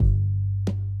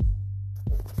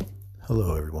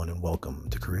Hello, everyone, and welcome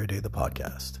to Career Day, the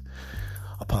podcast.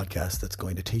 A podcast that's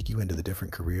going to take you into the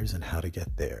different careers and how to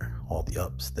get there. All the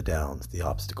ups, the downs, the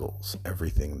obstacles,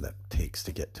 everything that takes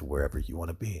to get to wherever you want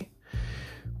to be.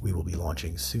 We will be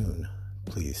launching soon.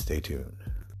 Please stay tuned.